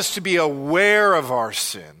cause us to be aware of our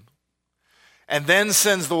sin, and then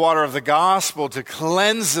sends the water of the gospel to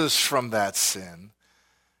cleanse us from that sin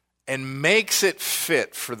and makes it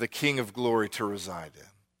fit for the King of glory to reside in.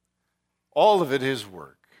 All of it his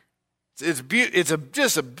work. It's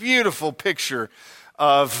just a beautiful picture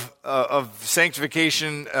of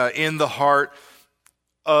sanctification in the heart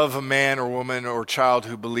of a man or woman or child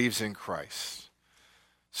who believes in Christ.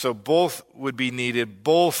 So both would be needed.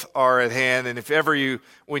 Both are at hand. And if ever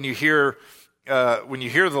when you hear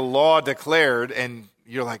the law declared and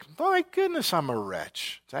you're like, my goodness, I'm a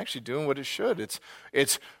wretch. It's actually doing what it should.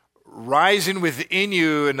 It's rising within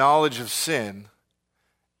you a knowledge of sin,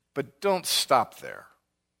 but don't stop there.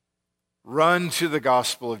 Run to the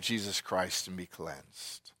gospel of Jesus Christ and be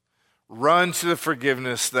cleansed. Run to the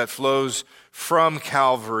forgiveness that flows from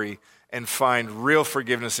Calvary and find real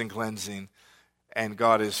forgiveness and cleansing, and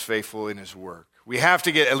God is faithful in his work. We have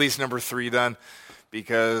to get at least number 3 done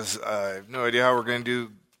because I have no idea how we're going to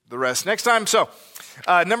do the rest next time. So,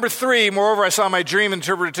 number 3, moreover, I saw my dream,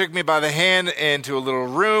 interpreter took me by the hand into a little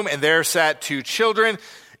room, and there sat 2 children,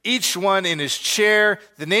 each one in his chair.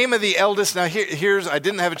 The name of the eldest, now here's, I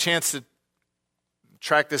didn't have a chance to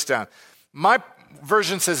track this down. My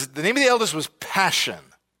version says the name of the eldest was Passion.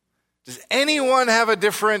 Does anyone have a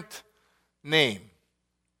different name?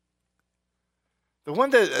 The one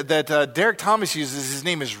that Derek Thomas uses, his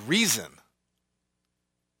name is Reason.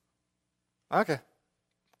 Okay.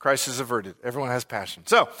 Christ is averted. Everyone has passion.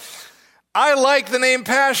 So, I like the name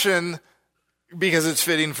Passion because it's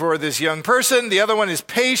fitting for this young person. The other one is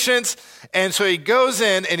Patience. And so he goes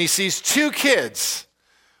in and he sees 2 kids.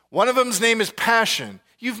 One of them's name is Passion.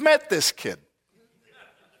 You've met this kid.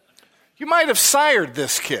 You might have sired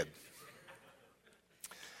this kid.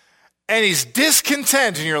 And he's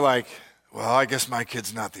discontent, and you're like, well, I guess my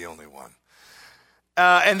kid's not the only one.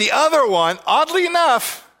 And the other one, oddly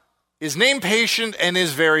enough, is named Patient and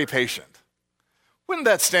is very patient. Wouldn't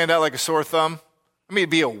that stand out like a sore thumb? I mean, it'd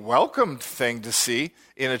be a welcomed thing to see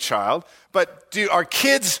in a child, but are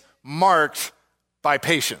kids marked by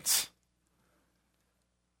patience?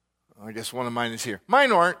 I guess one of mine is here. Mine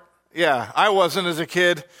weren't. Yeah, I wasn't as a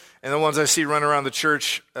kid, and the ones I see run around the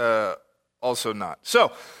church, also not.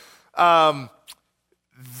 So,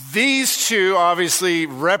 these 2 obviously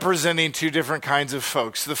representing 2 different kinds of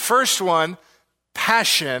folks. The first one,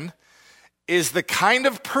 Passion, is the kind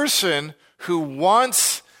of person who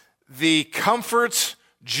wants the comforts,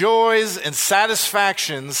 joys, and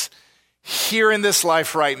satisfactions here in this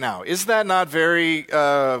life right now. Is that not very,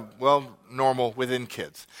 normal within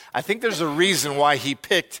kids? I think there's a reason why he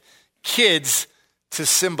picked kids to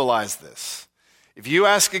symbolize this. If you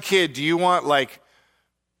ask a kid, do you want like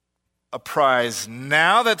a prize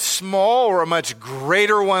now that's small or a much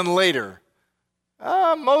greater one later?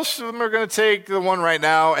 Most of them are going to take the one right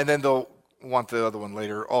now, and then they'll want the other one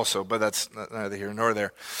later also, but that's neither here nor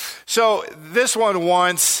there. So this one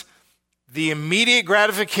wants the immediate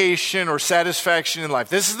gratification or satisfaction in life.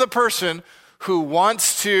 This is the person who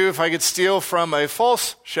wants to, if I could steal from a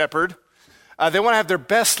false shepherd, they want to have their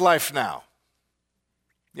best life now.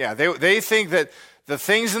 Yeah, they think that the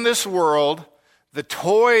things in this world, the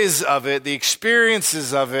toys of it, the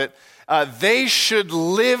experiences of it, they should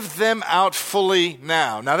live them out fully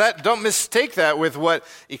now. Now, don't mistake that with what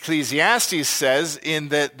Ecclesiastes says in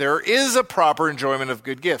that there is a proper enjoyment of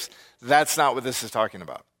good gifts. That's not what this is talking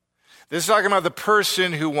about. This is talking about the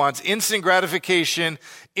person who wants instant gratification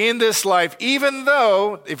in this life, even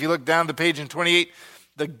though, if you look down to page 28,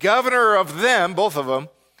 the governor of them, both of them,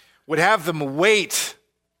 would have them wait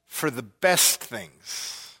for the best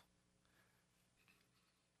things.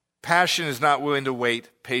 Passion is not willing to wait.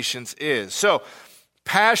 Patience is. So,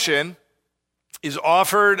 Passion is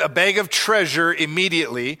offered a bag of treasure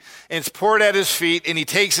immediately, and it's poured at his feet, and he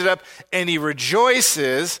takes it up, and he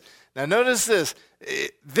rejoices. Now, notice this.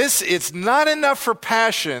 It's not enough for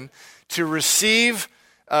Passion to receive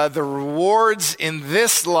the rewards in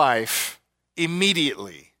this life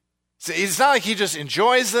immediately. So it's not like he just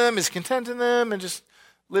enjoys them, is content in them, and just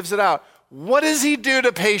lives it out. What does he do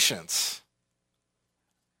to Patience?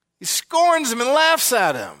 He scorns him and laughs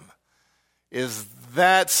at him. Is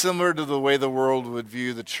that similar to the way the world would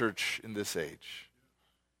view the church in this age?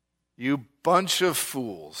 You bunch of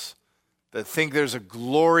fools that think there's a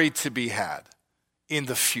glory to be had in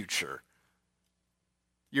the future.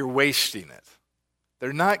 You're wasting it.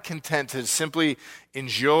 They're not content to simply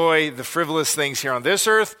enjoy the frivolous things here on this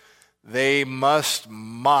earth. They must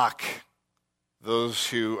mock those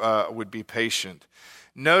who would be patient.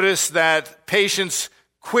 Notice that patience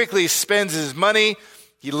quickly spends his money.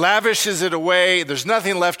 He lavishes it away. There's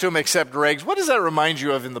nothing left to him except rags. What does that remind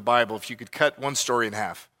you of in the Bible if you could cut one story in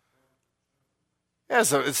half? Yeah,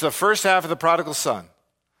 it's the first half of the prodigal son.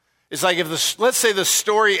 It's like let's say the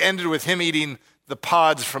story ended with him eating the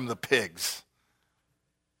pods from the pigs.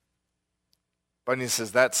 Bunyan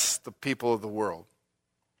says that's the people of the world.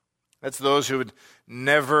 That's those who would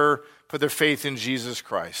never put their faith in Jesus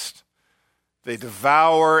Christ. They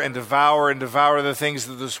devour and devour and devour the things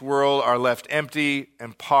of this world, are left empty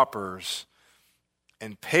and paupers.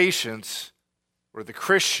 And patience, where the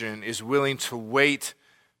Christian is willing to wait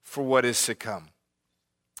for what is to come.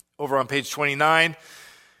 Over on page 29,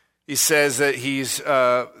 he says that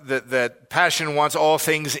that passion wants all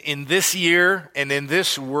things in this year and in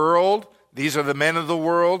this world. These are the men of the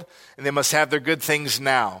world, and they must have their good things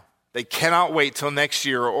now. They cannot wait till next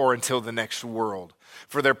year or until the next world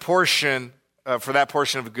for their portion. For that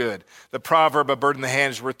portion of good. The proverb, a bird in the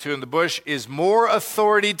hand is worth two in the bush, is more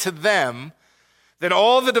authority to them than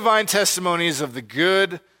all the divine testimonies of the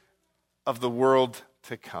good of the world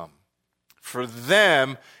to come. For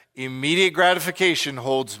them, immediate gratification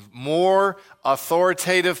holds more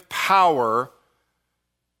authoritative power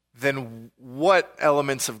than what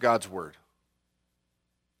elements of God's word?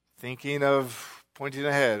 Thinking of pointing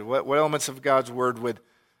ahead, what elements of God's word would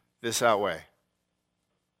this outweigh?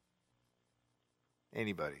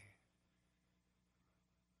 Anybody?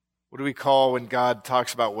 What do we call when God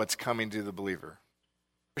talks about what's coming to the believer?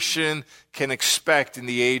 Christian can expect in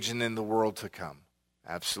the age and in the world to come.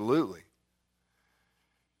 Absolutely.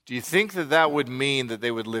 Do you think that would mean that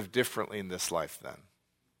they would live differently in this life then?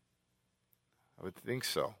 I would think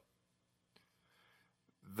so.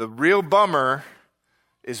 The real bummer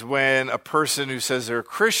is when a person who says they're a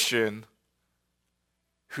Christian,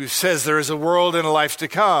 who says there is a world and a life to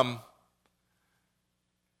come,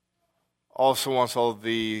 also wants all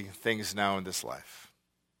the things now in this life.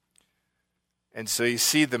 And so you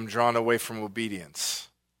see them drawn away from obedience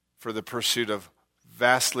for the pursuit of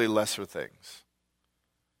vastly lesser things.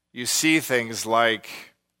 You see things like,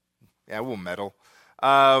 we'll meddle,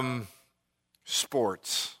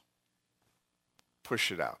 sports,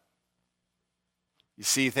 push it out. You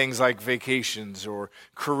see things like vacations or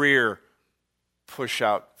career, push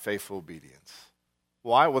out faithful obedience.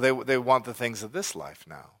 Why? Well, they want the things of this life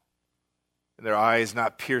now. Their eyes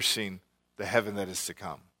not piercing the heaven that is to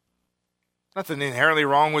come. Nothing inherently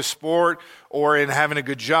wrong with sport or in having a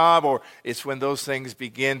good job, or it's when those things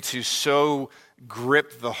begin to so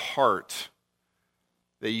grip the heart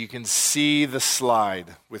that you can see the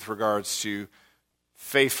slide with regards to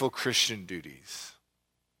faithful Christian duties.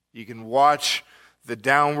 You can watch the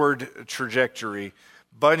downward trajectory.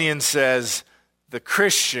 Bunyan says the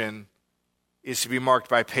Christian is to be marked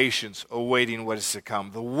by patience, awaiting what is to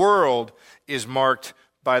come. The world is marked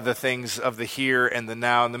by the things of the here and the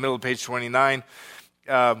now. In the middle of page 29,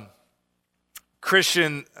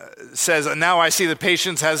 Christian says, now I see that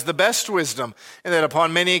patience has the best wisdom, and that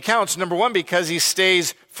upon many accounts, number one, because he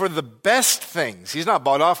stays for the best things. He's not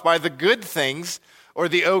bought off by the good things or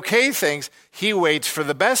the okay things. He waits for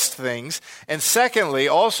the best things. And secondly,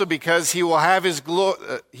 also because he will have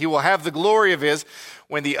the glory of his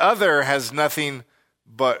when the other has nothing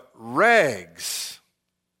but rags.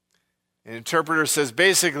 An interpreter says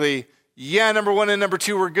basically, number one and number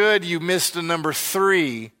two were good. You missed a number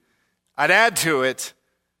three. I'd add to it,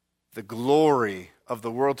 the glory of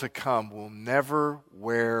the world to come will never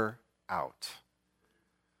wear out.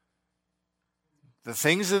 The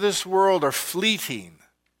things of this world are fleeting.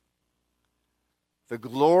 The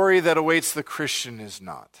glory that awaits the Christian is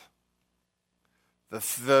not.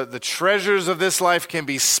 The treasures of this life can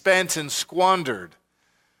be spent and squandered.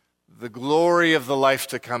 The glory of the life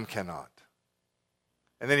to come cannot.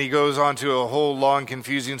 And then he goes on to a whole long,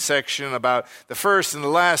 confusing section about the first and the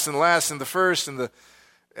last and the last and the first, and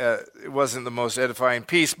it wasn't the most edifying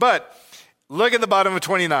piece. But look at the bottom of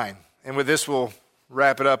 29, and with this we'll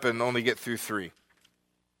wrap it up and only get through 3.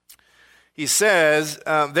 He says,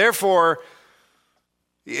 therefore,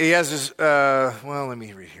 he has this, let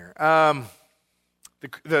me read here.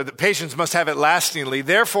 The patience must have it lastingly.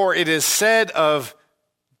 Therefore, it is said of,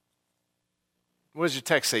 what does your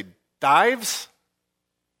text say? Dives?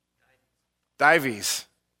 Dives.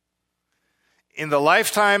 In the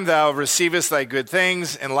lifetime thou receivest thy good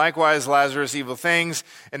things, and likewise Lazarus evil things,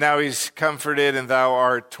 and now he's comforted and thou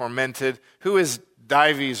art tormented. Who is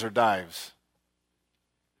Dives or Dives?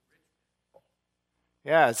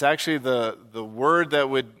 Yeah, it's actually the word that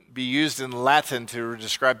would be used in Latin to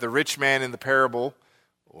describe the rich man in the parable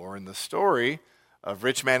or in the story of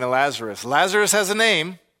rich man and Lazarus. Lazarus has a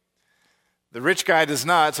name. The rich guy does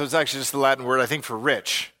not, so it's actually just the Latin word, I think, for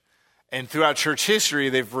rich. And throughout church history,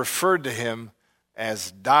 they've referred to him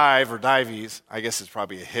as Dive or Dives. I guess it's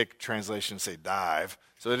probably a hick translation to say dive.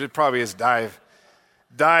 So it probably is Dives.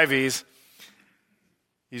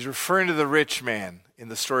 He's referring to the rich man in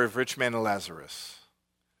the story of rich man and Lazarus.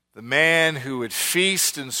 The man who would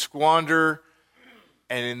feast and squander,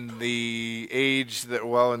 and in the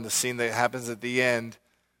in the scene that happens at the end,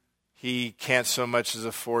 he can't so much as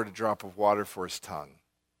afford a drop of water for his tongue.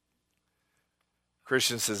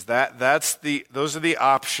 Christian says those are the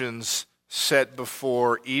options set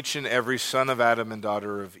before each and every son of Adam and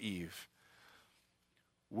daughter of Eve.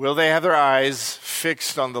 Will they have their eyes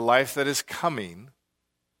fixed on the life that is coming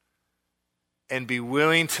and be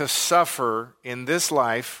willing to suffer in this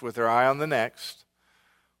life with their eye on the next?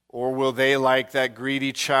 Or will they, like that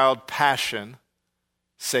greedy child passion,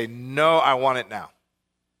 say, no, I want it now.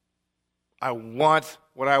 I want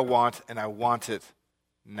what I want, and I want it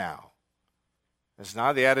now. It's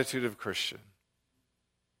not the attitude of a Christian.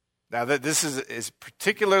 Now, that this is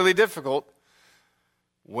particularly difficult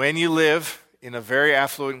when you live in a very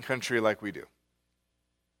affluent country like we do.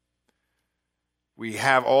 We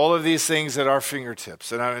have all of these things at our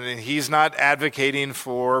fingertips. And he's not advocating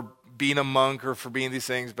for being a monk or for being these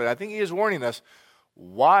things, but I think he is warning us,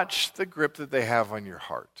 watch the grip that they have on your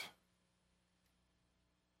heart.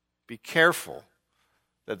 Be careful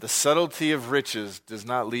that the subtlety of riches does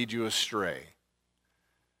not lead you astray.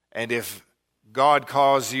 And if God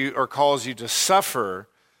calls you to suffer,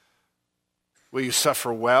 will you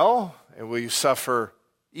suffer well? And will you suffer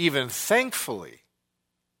even thankfully?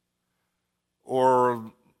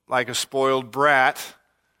 Or like a spoiled brat,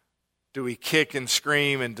 do we kick and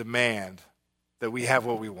scream and demand that we have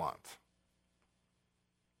what we want?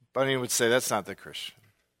 Bunyan would say that's not the Christian.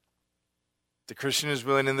 The Christian is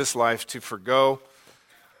willing in this life to forgo,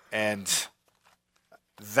 and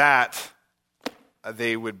that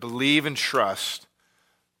they would believe and trust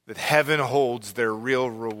that heaven holds their real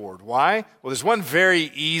reward. Why? Well, there's one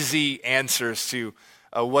very easy answer to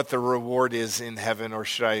what the reward is in heaven, or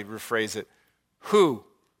should I rephrase it? Who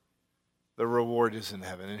the reward is in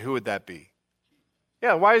heaven, and who would that be?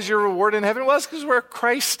 Yeah, why is your reward in heaven? Well, it's because where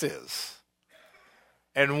Christ is.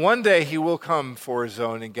 And one day he will come for his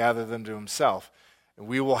own and gather them to himself. And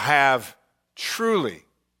we will have truly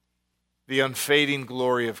the unfading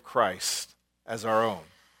glory of Christ as our own.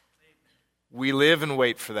 We live and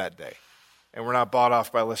wait for that day. And we're not bought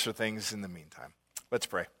off by lesser things in the meantime. Let's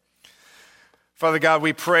pray. Father God,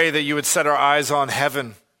 we pray that you would set our eyes on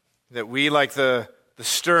heaven, that we, like the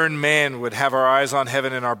stern man, would have our eyes on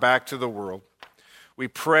heaven and our back to the world. We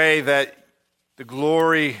pray that the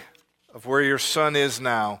glory of where your Son is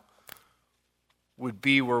now would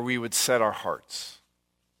be where we would set our hearts.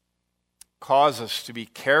 Cause us to be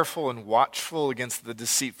careful and watchful against the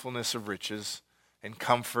deceitfulness of riches and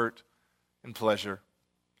comfort and pleasure.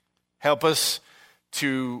 Help us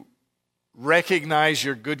to recognize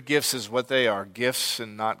your good gifts as what they are, gifts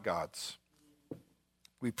and not gods.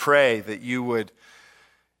 We pray that you would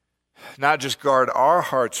not just guard our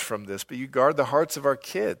hearts from this, but you guard the hearts of our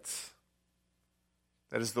kids.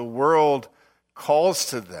 That as the world calls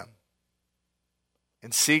to them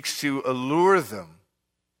and seeks to allure them,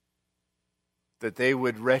 that they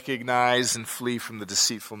would recognize and flee from the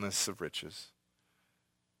deceitfulness of riches.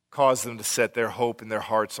 Cause them to set their hope and their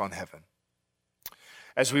hearts on heaven.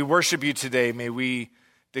 As we worship you today, may we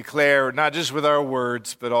declare, not just with our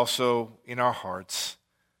words, but also in our hearts,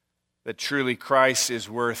 that truly Christ is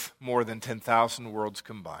worth more than 10,000 worlds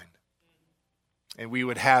combined. And we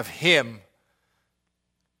would have him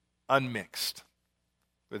unmixed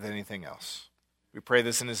with anything else. We pray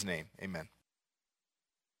this in his name. Amen.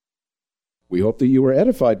 We hope that you were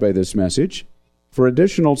edified by this message. For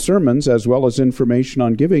additional sermons as well as information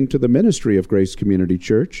on giving to the ministry of Grace Community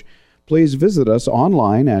Church, please visit us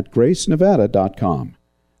online at gracenevada.com.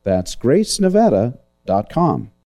 That's gracenevada.com.